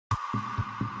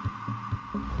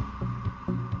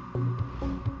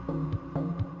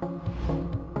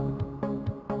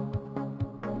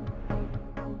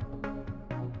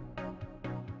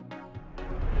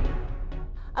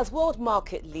As world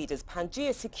market leaders,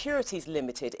 Pangaea Securities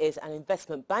Limited is an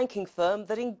investment banking firm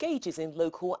that engages in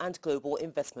local and global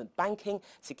investment banking,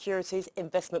 securities,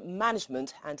 investment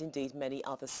management and indeed many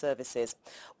other services.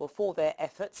 Well, for their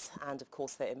efforts and of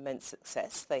course their immense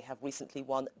success, they have recently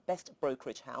won Best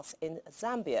Brokerage House in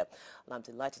Zambia. And I'm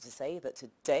delighted to say that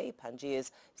today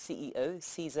Pangaea's CEO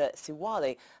Ceaser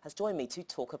Siwale has joined me to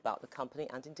talk about the company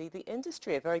and indeed the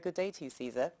industry. A very good day to you,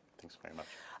 Ceaser. Thanks very much.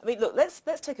 I mean, look,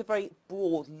 let's take a very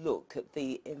broad look at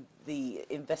the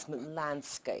investment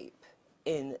landscape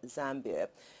in Zambia.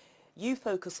 You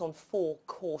focus on 4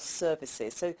 core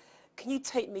services. So can you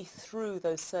take me through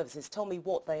those services? Tell me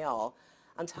what they are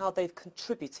and how they've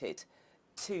contributed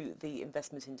to the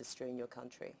investment industry in your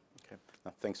country. Okay.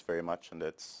 Thanks very much, and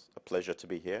it's a pleasure to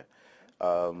be here.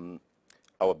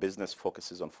 Our business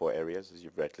focuses on 4 areas, as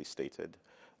you've rightly stated.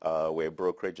 We're a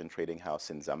brokerage and trading house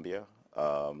in Zambia.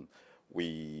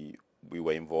 We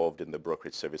were involved in the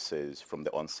brokerage services from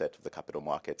the onset of the capital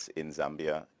markets in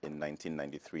Zambia in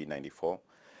 1993-94.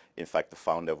 In fact, the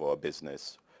founder of our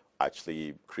business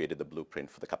actually created the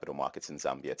blueprint for the capital markets in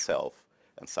Zambia itself,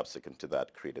 and subsequent to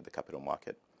that created the capital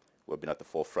market. We've been at the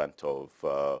forefront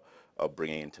of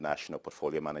bringing international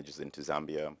portfolio managers into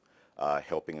Zambia,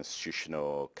 helping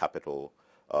institutional capital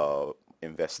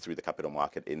invest through the capital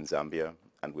market in Zambia,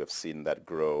 and we've seen that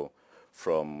grow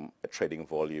from trading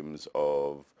volumes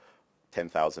of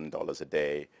 $10,000 a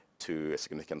day to a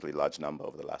significantly large number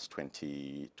over the last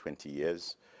 20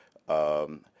 years.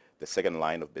 The second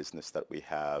line of business that we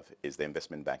have is the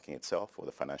investment banking itself, or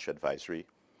the financial advisory,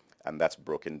 and that's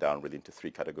broken down really into 3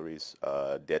 categories: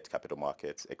 debt capital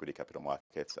markets, equity capital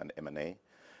markets, and M&A.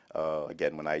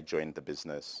 Again, when I joined the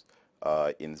business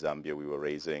in Zambia, we were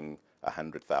raising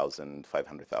 $100,000,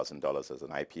 $500,000 as an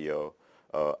IPO.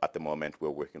 At the moment, we're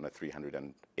working on a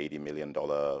 $380 million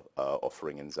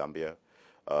offering in Zambia.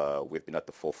 We've been at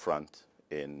the forefront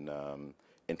in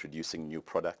introducing new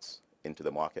products into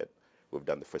the market. We've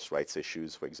done the first rights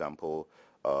issues, for example,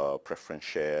 preference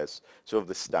shares, sort of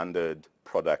the standard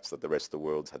products that the rest of the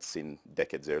world had seen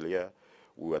decades earlier.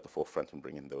 We were at the forefront in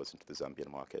bringing those into the Zambian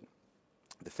market.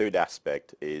 The third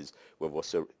aspect is we've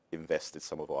also invested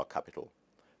some of our capital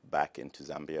back into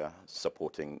Zambia,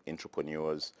 supporting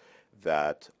entrepreneurs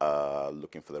that are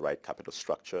looking for the right capital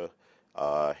structure,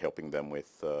 helping them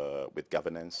with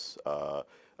governance,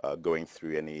 going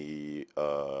through any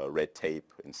red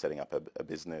tape in setting up a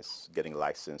business, getting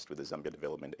licensed with the Zambia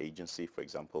Development Agency, for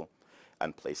example,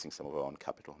 and placing some of our own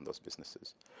capital in those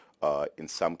businesses. In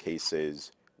some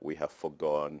cases, we have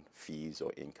forgone fees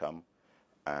or income,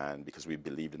 and because we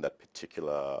believed in that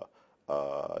particular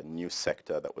new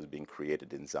sector that was being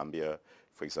created in Zambia.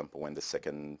 For example, when the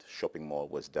second shopping mall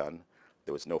was done,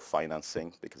 there was no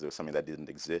financing because it was something that didn't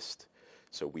exist.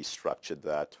 So we structured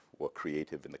that, were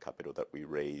creative in the capital that we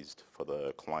raised for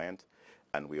the client,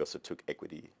 and we also took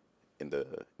equity in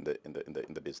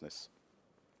the business.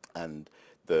 And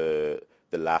the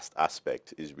last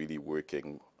aspect is really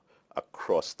working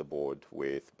across the board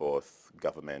with both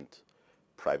government,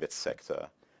 private sector,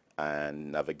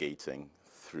 and navigating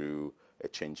through a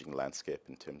changing landscape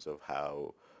in terms of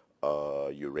how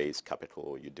you raise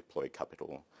capital, you deploy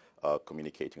capital,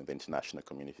 communicating with the international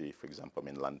community. For example, I'm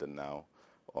in London now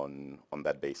on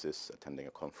that basis, attending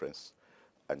a conference,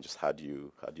 and just how do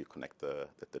you connect the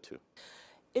 2?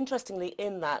 Interestingly,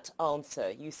 in that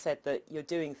answer, you said that you're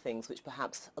doing things which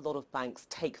perhaps a lot of banks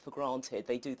take for granted.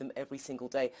 They do them every single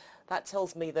day. That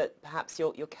tells me that perhaps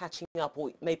you're catching up,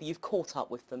 or maybe you've caught up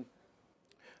with them.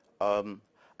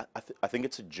 I think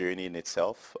it's a journey in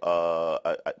itself.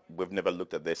 We've never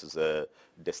looked at this as a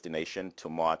destination to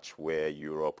match where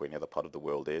Europe or any other part of the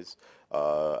world is.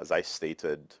 As I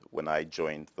stated, when I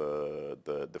joined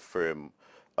the firm,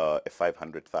 a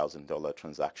 $500,000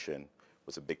 transaction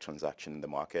was a big transaction in the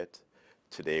market.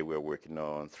 Today we're working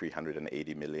on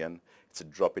 $380 million. It's a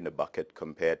drop in the bucket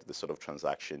compared to the sort of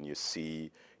transaction you see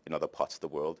in other parts of the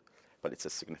world, but it's a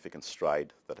significant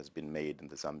stride that has been made in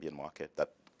the Zambian market.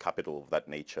 That capital of that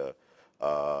nature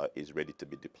is ready to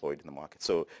be deployed in the market.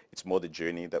 So it's more the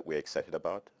journey that we're excited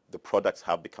about. The products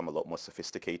have become a lot more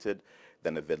sophisticated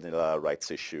than a vanilla rights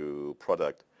issue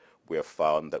product. We have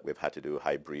found that we've had to do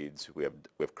hybrids.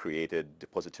 We've created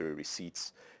depository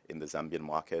receipts in the Zambian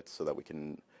market so that we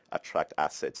can attract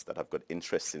assets that have got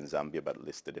interest in Zambia but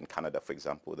listed in Canada, for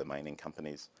example, the mining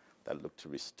companies that look to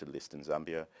list in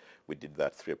Zambia. We did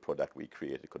that through a product we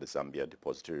created called the Zambia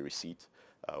Depository Receipt.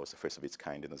 It was the first of its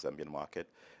kind in the Zambian market.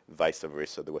 Vice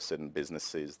versa, there were certain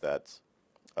businesses that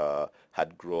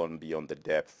had grown beyond the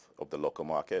depth of the local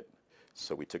market.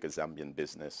 So we took a Zambian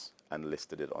business and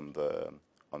listed it on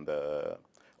the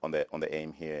the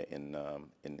AIM here in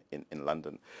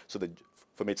London. So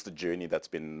for me, it's the journey that's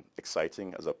been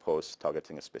exciting as opposed to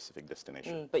targeting a specific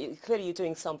destination. But clearly you're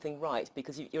doing something right,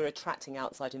 because you're attracting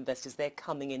outside investors. They're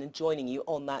coming in and joining you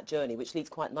on that journey, which leads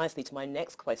quite nicely to my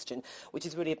next question, which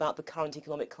is really about the current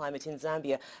economic climate in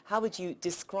Zambia. How would you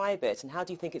describe it, and how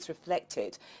do you think it's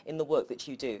reflected in the work that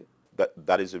you do?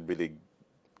 That is a really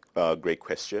great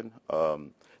question.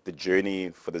 The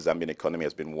journey for the Zambian economy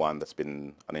has been one that's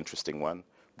been an interesting one.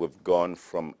 We've gone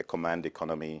from a command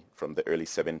economy from the early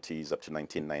 70s up to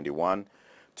 1991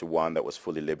 to one that was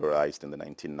fully liberalized in the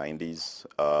 1990s,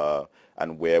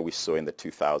 and where we saw in the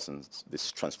 2000s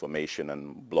this transformation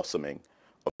and blossoming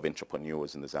of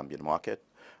entrepreneurs in the Zambian market.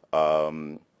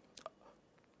 In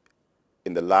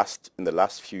the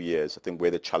last few years, I think where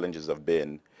the challenges have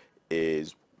been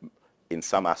is, in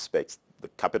some aspects, the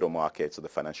capital markets or the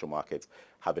financial markets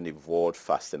haven't evolved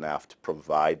fast enough to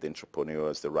provide the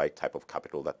entrepreneurs the right type of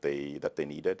capital that they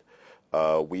needed.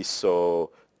 We saw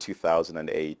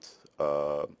 2008,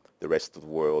 the rest of the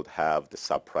world have the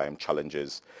subprime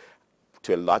challenges.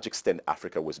 To a large extent,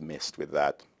 Africa was missed with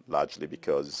that, largely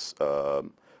because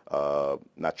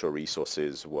natural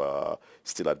resources were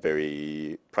still at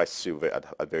prices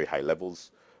at very high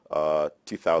levels.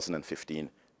 2015,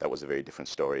 that was a very different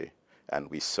story. And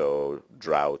we saw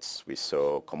droughts, we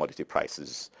saw commodity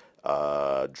prices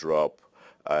drop,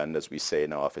 and as we say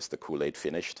in our office, the Kool-Aid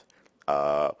finished.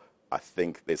 I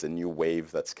think there's a new wave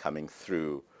that's coming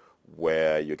through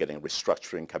where you're getting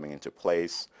restructuring coming into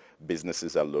place.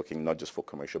 Businesses are looking not just for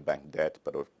commercial bank debt,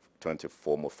 but alternative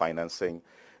form of financing.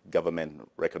 Government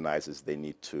recognizes they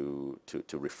need to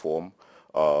reform.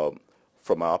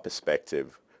 From our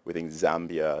perspective, we think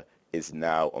Zambia is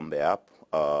now on the up.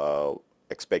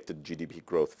 Expected GDP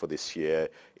growth for this year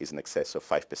is in excess of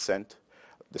 5%.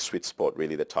 The sweet spot,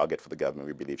 really the target for the government,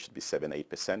 we believe should be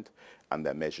 7-8%, and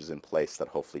there are measures in place that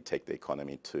hopefully take the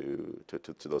economy to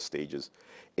those stages.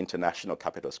 International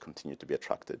capitals continue to be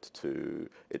attracted to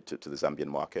the Zambian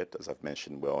market. As I've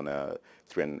mentioned, we're on a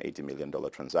 $380 million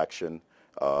transaction.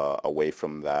 Away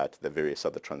from that, there are various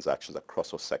other transactions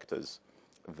across all sectors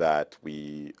that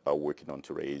we are working on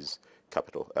to raise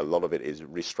capital. A lot of it is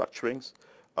restructurings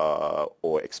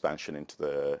or expansion into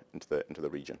the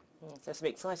region. So some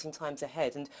exciting times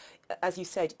ahead, and as you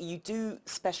said, you do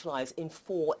specialise in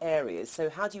 4 areas. So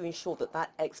how do you ensure that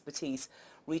that expertise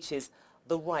reaches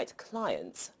the right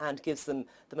clients and gives them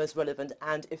the most relevant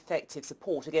and effective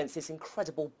support against this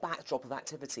incredible backdrop of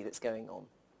activity that's going on?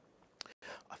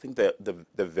 I think the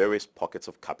various pockets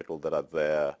of capital that are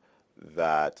there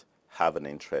that have an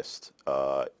interest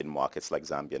in markets like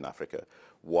Zambia and Africa.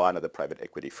 One are the private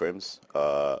equity firms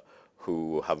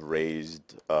who have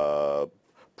raised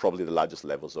probably the largest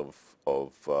levels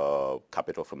of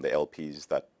capital from the LPs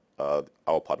that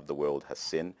our part of the world has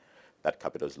seen. That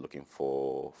capital is looking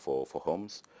for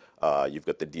homes. You've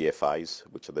got the DFIs,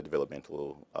 which are the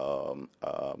developmental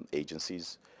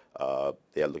agencies.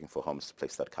 They are looking for homes to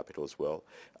place that capital as well.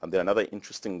 And then another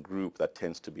interesting group that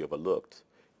tends to be overlooked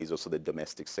is also the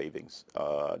domestic savings.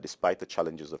 Despite the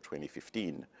challenges of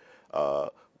 2015,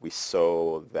 we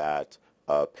saw that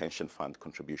pension fund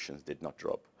contributions did not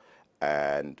drop.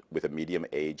 And with a median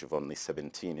age of only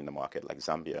 17 in a market like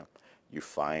Zambia, you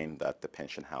find that the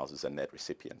pension houses are net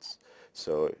recipients.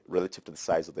 So relative to the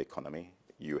size of the economy,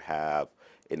 you have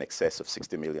in excess of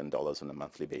 $60 million on a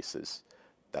monthly basis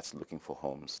that's looking for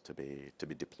homes to be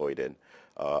deployed in.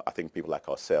 I think people like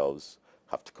ourselves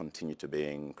have to continue to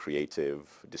being creative,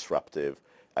 disruptive,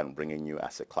 and bringing new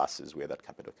asset classes where that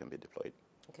capital can be deployed.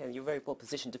 Okay, you're very well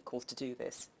positioned, of course, to do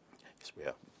this. Yes, we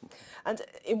are. And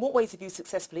in what ways have you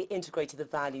successfully integrated the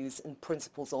values and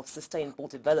principles of sustainable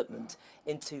development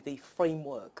into the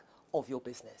framework of your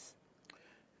business?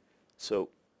 So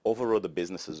overall, the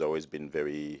business has always been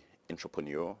very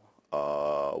entrepreneurial.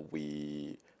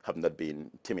 We have not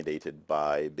been intimidated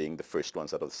by being the first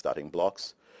ones out of the starting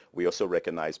blocks. We also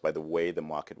recognize by the way the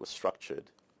market was structured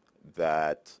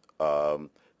that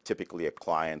typically a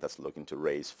client that's looking to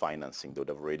raise financing, they would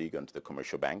have already gone to the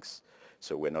commercial banks.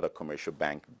 So we're not a commercial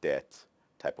bank debt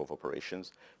type of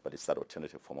operations, but it's that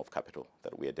alternative form of capital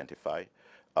that we identify.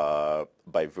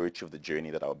 By virtue of the journey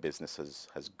that our business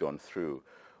has gone through,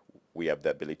 we have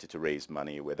the ability to raise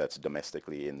money, whether that's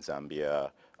domestically in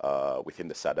Zambia, within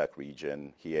the SADC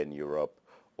region, here in Europe,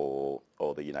 or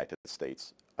the United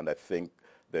States. And I think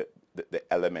the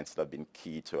elements that have been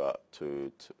key to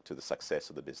the success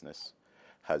of the business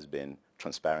has been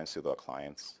transparency with our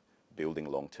clients, building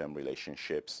long-term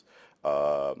relationships.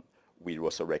 We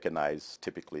also recognize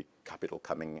typically capital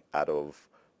coming out of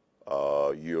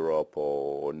Europe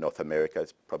or North America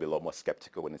is probably a lot more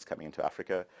skeptical when it's coming into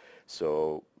Africa.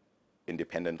 So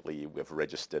independently, we've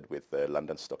registered with the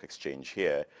London Stock Exchange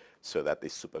here so that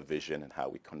there's supervision in how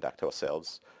we conduct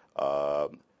ourselves.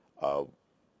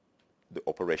 The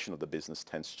operation of the business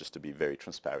tends just to be very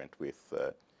transparent with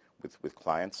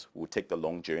clients. We take the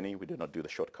long journey. We do not do the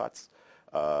shortcuts.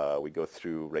 We go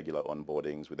through regular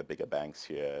onboardings with the bigger banks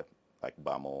here, like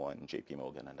BAMO and JP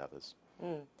Morgan and others.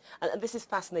 And this is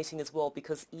fascinating as well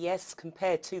because, yes,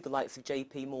 compared to the likes of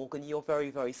JP Morgan, you're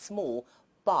very, very small,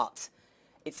 but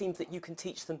it seems that you can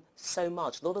teach them so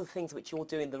much. A lot of the things which you're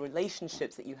doing, the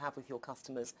relationships that you have with your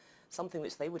customers, something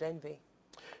which they would envy.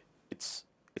 It's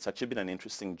actually been an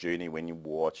interesting journey when you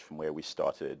watch from where we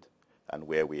started and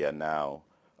where we are now,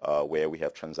 where we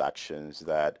have transactions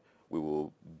that we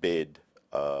will bid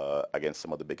against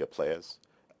some of the bigger players.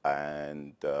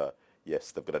 And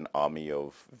yes, they've got an army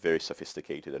of very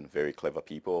sophisticated and very clever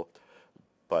people.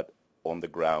 But on the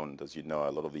ground, as you know,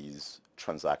 a lot of these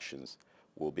transactions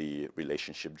will be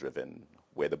relationship driven,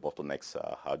 where the bottlenecks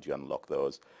are, how do you unlock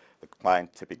those. The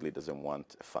client typically doesn't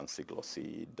want a fancy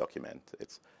glossy document.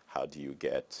 It's how do you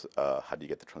get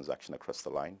the transaction across the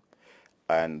line.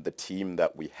 And the team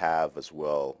that we have as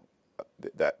well,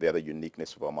 the other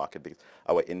uniqueness of our market, because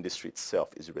our industry itself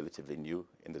is relatively new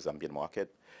in the Zambian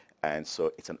market. And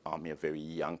so it's an army of very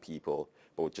young people,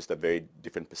 but with just a very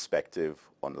different perspective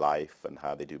on life and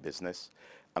how they do business.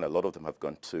 And a lot of them have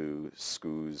gone to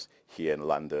schools here in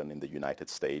London, in the United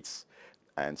States.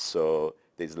 And so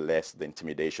there's less the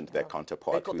intimidation to their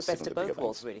counterpart. They've got the best of both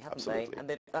worlds, really, haven't Absolutely.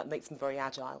 they? And that makes them very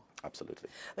agile. Absolutely.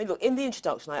 I mean, look, in the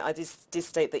introduction, I did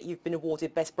state that you've been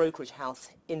awarded Best Brokerage House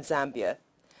in Zambia.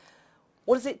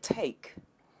 What does it take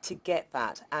to get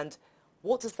that? And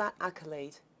what does that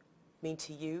accolade mean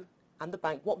to you and the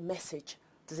bank? What message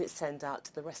does it send out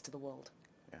to the rest of the world?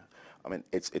 Yeah, I mean,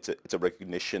 it's a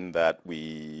recognition that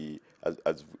we,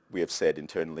 as we have said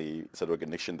internally, it's a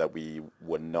recognition that we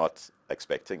were not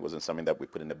expecting. It wasn't something that we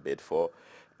put in a bid for,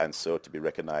 and so to be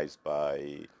recognized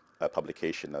by a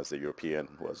publication as the European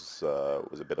was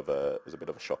a bit of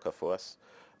a shocker for us.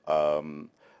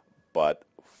 But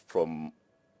from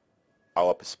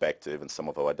our perspective and some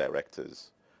of our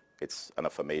directors, it's an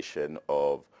affirmation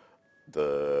of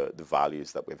the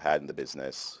values that we've had in the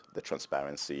business, the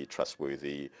transparency,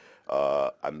 trustworthy,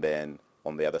 and then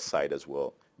on the other side as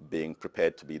well, being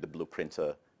prepared to be the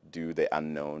blueprinter, do the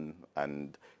unknown,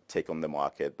 and take on the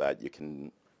market that you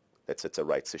can, let's say it's a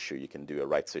rights issue, you can do a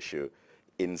rights issue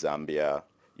in Zambia,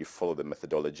 you follow the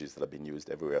methodologies that have been used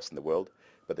everywhere else in the world,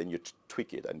 but then you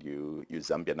tweak it and you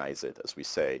Zambianize it, as we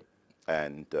say.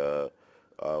 And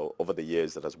over the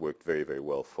years, that has worked very, very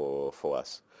well for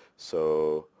us.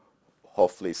 So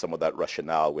hopefully some of that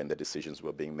rationale when the decisions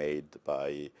were being made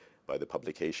by the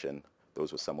publication,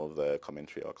 those were some of the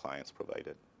commentary our clients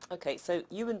provided. Okay, so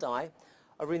you and I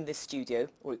are in this studio,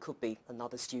 or it could be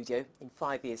another studio, in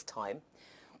 5 years' time.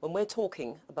 When we're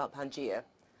talking about Pangaea,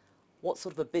 what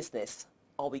sort of a business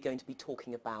are we going to be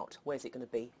talking about? Where's it going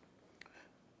to be?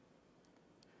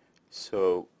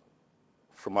 So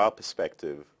from our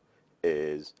perspective,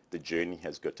 is the journey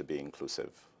has got to be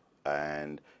inclusive,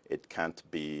 and it can't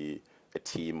be a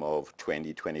team of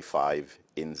 20, 25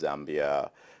 in Zambia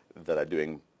that are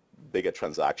doing bigger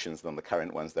transactions than the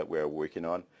current ones that we're working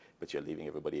on, but you're leaving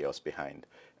everybody else behind.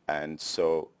 And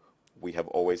so we have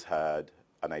always had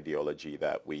an ideology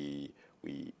that we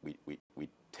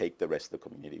take the rest of the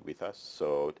community with us.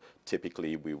 So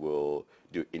typically we will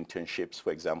do internships,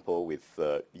 for example, with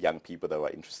young people that are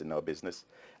interested in our business,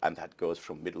 and that goes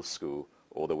from middle school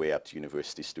all the way up to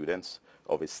university students.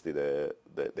 Obviously the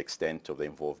extent of the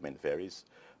involvement varies.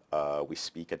 We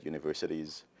speak at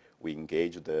universities. We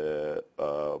engage with the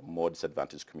more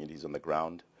disadvantaged communities on the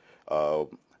ground.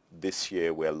 This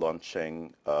year we're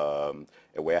launching a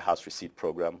warehouse receipt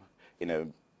program in a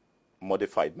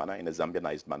modified manner, in a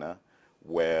Zambianized manner,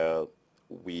 where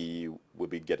we will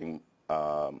be getting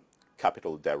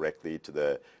capital directly to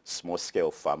the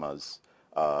small-scale farmers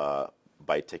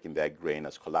by taking their grain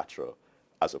as collateral,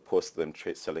 as opposed to them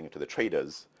selling it to the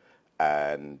traders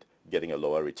and getting a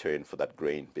lower return for that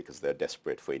grain because they're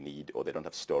desperate for a need or they don't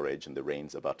have storage and the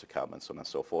rain's about to come and so on and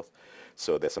so forth.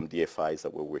 So there's some DFIs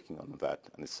that we're working on that,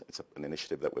 and it's an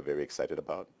initiative that we're very excited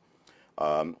about.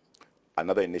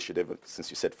 Another initiative,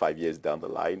 since you said 5 years down the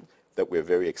line, that we're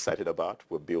very excited about.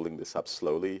 We're building this up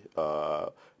slowly,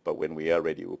 but when we are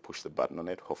ready, we'll push the button on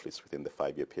it. Hopefully it's within the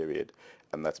 5-year period,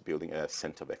 and that's building a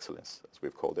center of excellence, as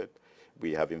we've called it.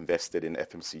 We have invested in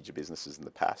FMCG businesses in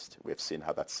the past. We have seen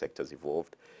how that sector has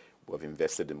evolved. We have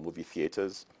invested in movie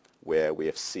theaters, where we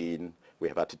have seen We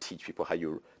have had to teach people how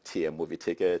you tier movie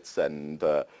tickets and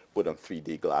put on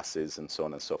 3D glasses and so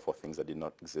on and so forth, things that did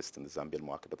not exist in the Zambian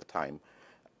market at the time.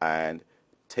 And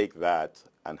take that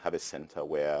and have a center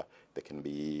where they can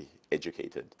be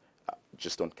educated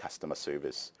just on customer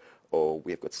service. Or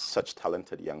we've got such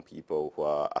talented young people who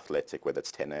are athletic, whether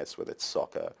it's tennis, whether it's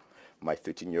soccer. My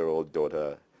 13-year-old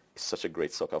daughter is such a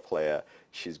great soccer player.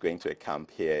 She's going to a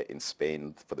camp here in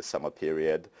Spain for the summer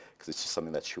period because it's just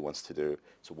something that she wants to do.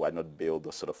 So why not build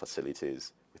those sort of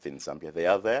facilities within Zambia? They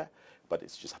are there, but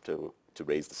it's just have to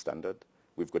raise the standard.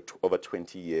 We've got over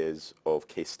 20 years of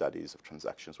case studies of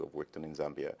transactions we've worked on in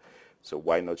Zambia. So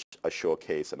why not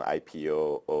showcase an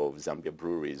IPO of Zambia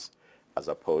breweries as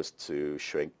opposed to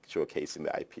showcasing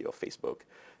the IPO of Facebook?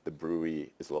 The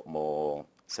brewery is a lot more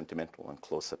sentimental and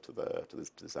closer to the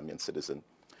Zambian citizen.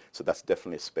 So that's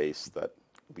definitely a space that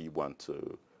we want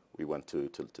to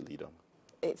lead on.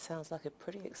 It sounds like a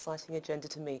pretty exciting agenda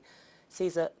to me.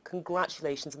 Ceaser,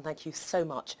 congratulations and thank you so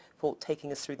much for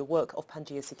taking us through the work of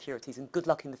Pangaea Securities, and good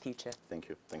luck in the future. Thank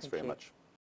you. Thanks very much.